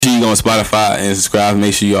go on Spotify and subscribe.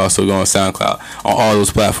 Make sure you also go on SoundCloud on all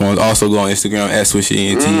those platforms. Also go on Instagram at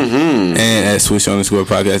SwisherENT and at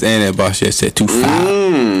Swisher_podcast and at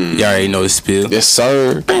BossJet25. You already know the spill. Yes,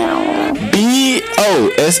 sir.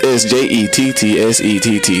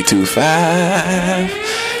 BOSSJETTSETT25.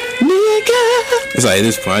 It's like at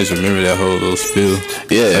this point I just remember that whole little spill.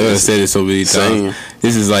 Yeah, I said it so many times.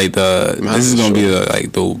 This is like this is gonna be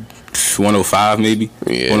like the 105 maybe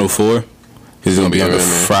 104. It's gonna be on the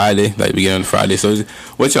Friday, like beginning on the Friday. So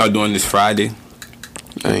what y'all doing this Friday?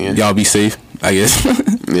 Y'all be safe, I guess.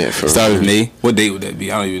 Yeah, for start of May. What date would that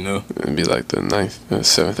be? I don't even know. It'd be like the 9th,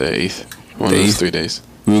 7th, or 8th. One of those 3 days.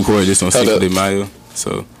 We recorded this on Cinco de Mayo,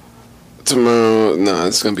 so tomorrow. No,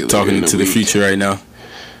 it's gonna be talking into the future right now.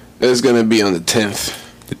 It's gonna be on the 10th.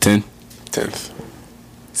 The 10th. 10th.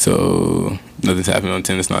 So nothing's happening on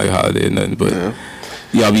 10th. It's not like a holiday or nothing, but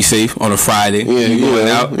y'all be safe on a Friday. Yeah, you going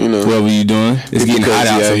out, whatever you doing. It's getting hot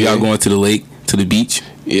out, so y'all going to the lake, to the beach.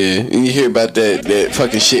 Yeah, and you hear about that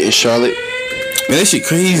fucking shit in Charlotte? Man, that shit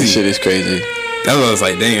crazy. That shit is crazy. That's what I was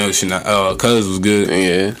like, dang, Cuz was good.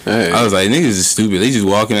 Yeah. I was like, niggas is stupid. They just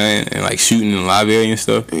walking in and like shooting in the live area and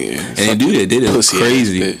stuff. Yeah. And they do that. They did it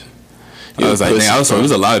crazy. I was like, dang, there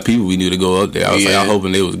was a lot of people we knew to go up there. I was like, I'm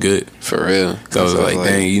hoping they was good. For real. So I was like,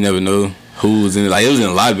 dang, you never know who was in it. Like, it was in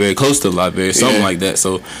the library, close to the library, something like that.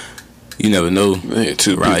 So you never know. Yeah,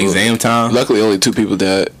 2 around people. Exam time. Luckily, only 2 people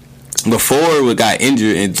died. But 4 got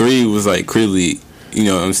injured and 3 was like critically, you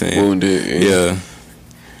know what I'm saying? Wounded. Yeah.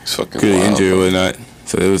 It's fucking critically wild, injured or whatnot.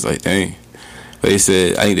 So it was like, dang. But they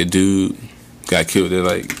said, I think the dude got killed. They're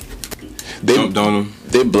like, they jumped on him.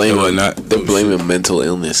 They blame mental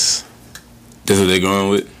illness. That's what they're going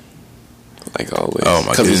with? Like always. Oh my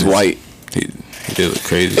god. Because he's white. He did look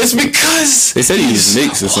crazy. It's because they said he was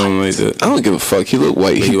mixed or something like that. I don't give a fuck. He looked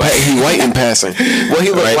white. He white in passing. What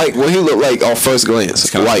he looked like on first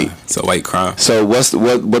glance. White. It's a white crime. So what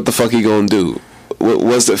the fuck he gonna do?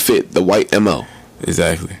 What's the fit? The white MO.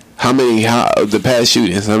 Exactly. How the past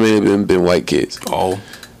shootings? How many of them been white kids? All.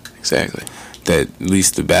 Exactly. That at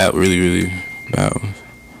least the bad, really, really bad ones.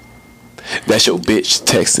 That's your bitch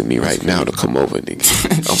texting me right now to come over, nigga.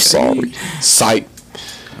 I'm sorry. Psych.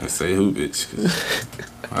 I say who, bitch?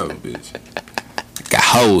 I have a bitch. Got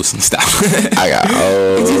hoes and stuff. I got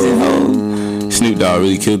hoes. Snoop Dogg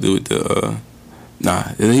really killed it with the.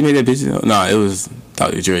 Nah, he made that bitch. Nah, it was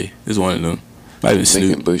Dr. Dre. It was one of them. Might have been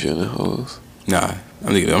Snoop. Bush and the hoes. Nah, I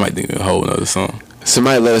might think of a whole other song.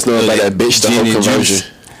 Somebody let us know about that bitch to hoe conversion.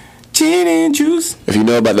 Gin and juice. If you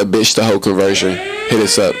know about the bitch to hoe conversion, hit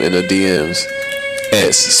us up in the DMs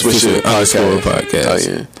at Swisher_podcast. Oh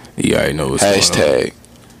yeah, you already know what's hashtag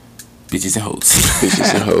bitches and hoes.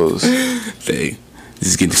 Bitches and hoes. Hey, this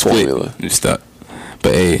is getting split. Formula. And stop.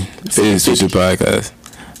 But hey, this is Swisher podcast.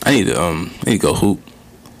 I need to go hoop.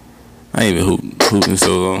 I ain't even hooping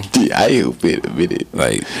so long. Dude, I ain't hooping in a minute.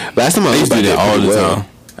 Like last time I used to do that all the time.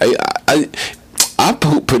 I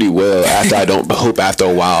hoop pretty well after I don't hoop after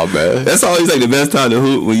a while, bro. That's always like the best time to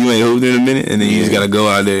hoop when you ain't hooped in a minute, and then you just gotta go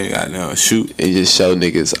out there and shoot and just show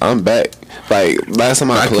niggas I'm back. Like last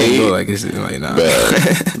time I played, can't go like it's like nah.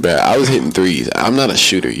 Bruh, I was hitting threes. I'm not a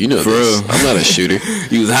shooter, you know. For this. Real. I'm not a shooter.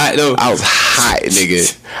 You was hot though. I was hot,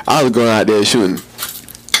 nigga. I was going out there shooting.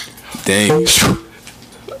 Dang.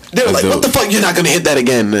 They were like, "What the fuck? You're not gonna hit that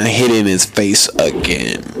again?" And I hit it in his face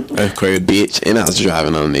again. That's crazy, bitch. And I was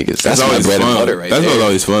driving on niggas. That's my bread and butter, right there. That's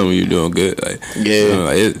always fun when you're doing good. Like, yeah,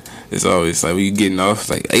 like it's always like when you getting off,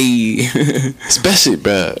 like, hey, especially,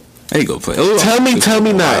 bro. I ain't go play. Tell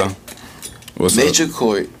me not. What's Nature up?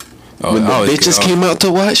 Court. When the bitches came out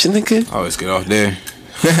to watch, nigga. I always get off there.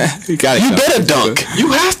 you better dunk.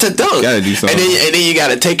 You have to dunk. You gotta do something. And then you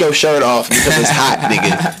gotta take your shirt off because it's hot,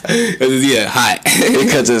 nigga. Yeah, hot.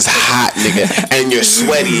 Because it's hot, nigga. And you're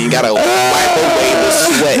sweaty. You gotta wipe away the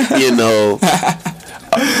sweat, you know.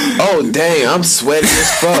 Oh, dang. I'm sweaty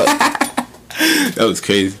as fuck. That was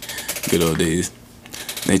crazy. Good old days.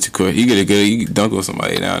 Nature Court. You can dunk on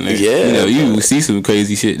somebody down there. Yeah. You see some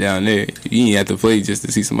crazy shit down there. You ain't have to play just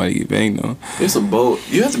to see somebody get banged on. There's some bold.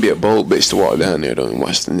 You have to be a bold bitch to walk down there though and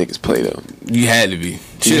watch the niggas play though. You had to be.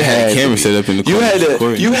 Should have had a camera set up in the corner.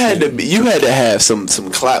 You had to have some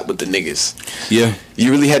clout with the niggas. Yeah.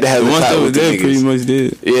 You really had to have the clout with the niggas. Pretty much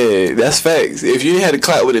did. Yeah, that's facts. If you didn't have the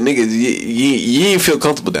clout with the niggas, you ain't feel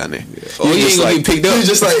comfortable down there. Oh, you ain't gonna get picked up. You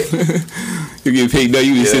just like you get picked up.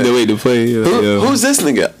 You can sit there waiting to play. Who's this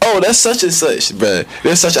nigga? Oh, that's such and such, bro.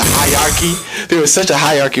 There's such a hierarchy. There was such a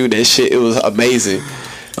hierarchy with that shit. It was amazing.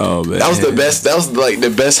 Oh man, that was the best. That was like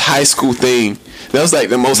the best high school thing. That was like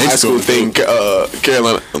the most high school thing.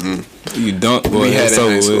 Carolina. You dunk, boy. We had in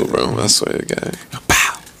high school, bro. I swear to God.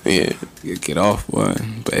 Pow. Yeah. Get off, boy.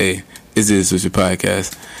 But hey, this is Swisher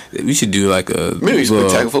podcast. We should do like a maybe we should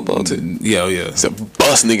tackle football too. Yeah, yeah. It's a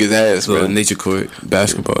bust niggas ass, bro. Nature court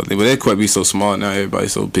basketball. But that court be so small now.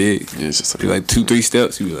 Everybody's so big. Yeah, it's just like 2-3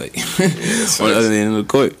 steps. You be like on the other end of the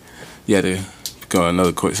court. You had to go on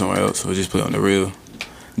another court somewhere else, or just play on the real.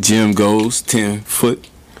 Gym goals 10 foot,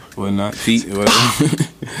 whatnot, feet, whatever.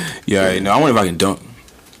 Yeah, already know. I wonder if I can dunk.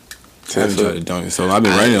 I haven't tried to dunk, so I've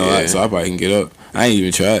been running a lot, so I probably can get up. I ain't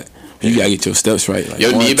even tried. You gotta get your steps right. Like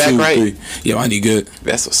your knee back right? 3. Yeah, my knee good.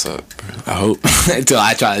 That's what's up, bro. I hope. Until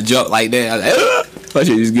I try to jump like that, I was like, I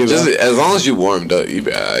should just give it. As long as you warmed up, you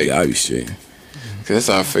be alright. Yeah, I'll be straight. Cause that's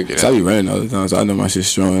how I figured out. I be running all the time, so I know my shit's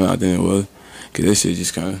stronger out than it was. Cause that shit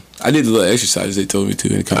just kind of. I did the little exercises they told me to,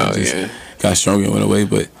 and it kind of just got stronger and went away.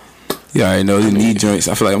 But yeah, I already know the knee joints.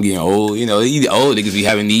 I feel like I'm getting old. You know, the old niggas be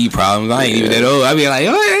having knee problems. I ain't even that old. I be like,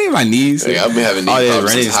 oh, hey, my knees. Yeah, I've been having knee problems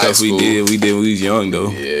running since high school. we did when we was young though.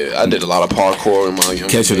 Yeah, I did a lot of parkour in my young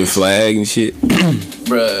days. Catching the flag and shit.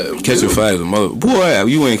 Bruh, catching the flag was a mother. Boy,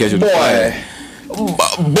 you ain't catching the flag.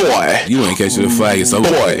 Boy, you ain't catching the flag. It's over.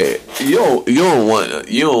 Boy, you don't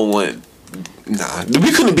want. Nah,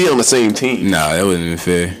 we couldn't be on the same team. Nah, that wouldn't have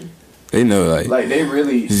been fair. They know, like they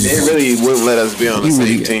really wouldn't let us be on the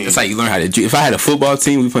same team. That's how you learn how to juke. If I had a football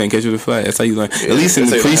team, we playing catch with the flag. That's how you learn. Yeah, at least in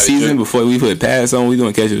the preseason, before we put pass on, we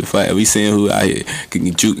doing catch with the flag. We seeing who out here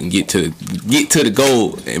can juke and get to the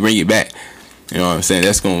goal and bring it back. You know what I'm saying?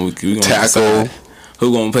 That's we gonna tackle. Decide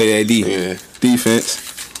who gonna play that defense?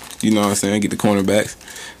 You know what I'm saying? Get the cornerbacks.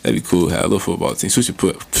 That'd be cool. Have a little football team. Swisher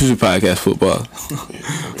podcast football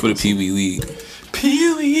for the Pee Wee League.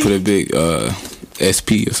 Put a big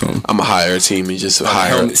SP or something. I'm gonna hire a team and just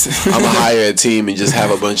hire. I'm gonna hire a team and just have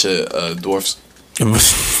a bunch of dwarfs.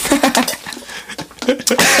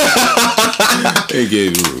 They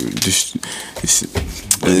gave just it's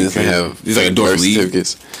like a dwarf league.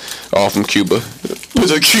 Certificates. All from Cuba.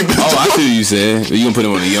 Cuba. Oh, I see what you said. You gonna put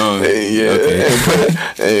them on the young? Yeah.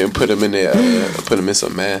 Okay. And put them in there. Put them in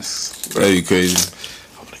some masks. Bro. That'd be crazy.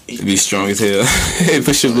 It'd be strong as hell.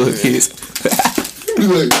 Push your little kids.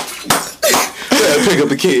 Pick up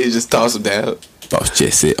the kid and just toss them down. Boss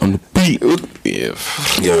just sit on the beat. Yeah.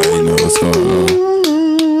 Yeah, I already know what's going on.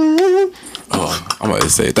 Oh, I'm about to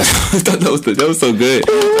say that was so good.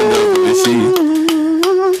 What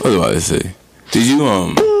was I about to say? Did you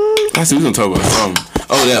I see we gonna talk about something.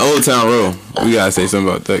 Oh, that Old Town Road. We gotta say something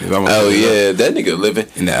about that. That nigga living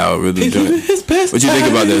in the algorithm joint. What you think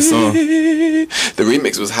about that song? The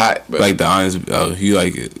remix was hot, bro. Like the honest. Oh, you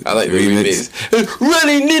like it? I like the remix.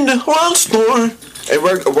 Running in the wrong store. It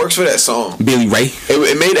works for that song. Billy Ray.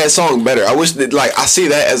 It made that song better. I wish that, I see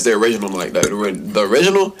that as the original. Like the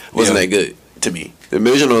original wasn't that good to me. The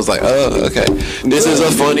original was like, oh, okay, this is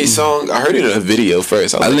a funny song. I heard it in a video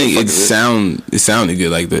first. I think it sounded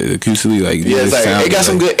good, like the acoustically, like it got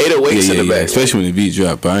some good 808s in the back, especially when the beat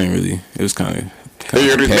dropped. But I ain't really. It was kind of. It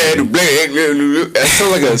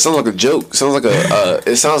sounds like a joke.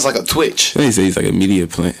 It sounds like a Twitch. They say he's like a media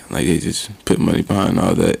plant. Like they just put money behind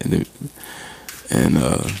all that, and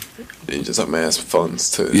just amass funds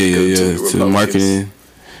to to marketing,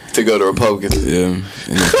 to go to Republicans. Yeah,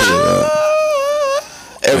 and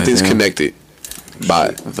everything's connected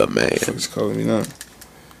by the man. Who's calling me now?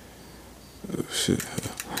 Oh shit!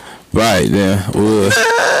 Right, then we'll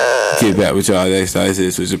get back with y'all next time. This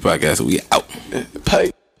is Swisher podcast. We out.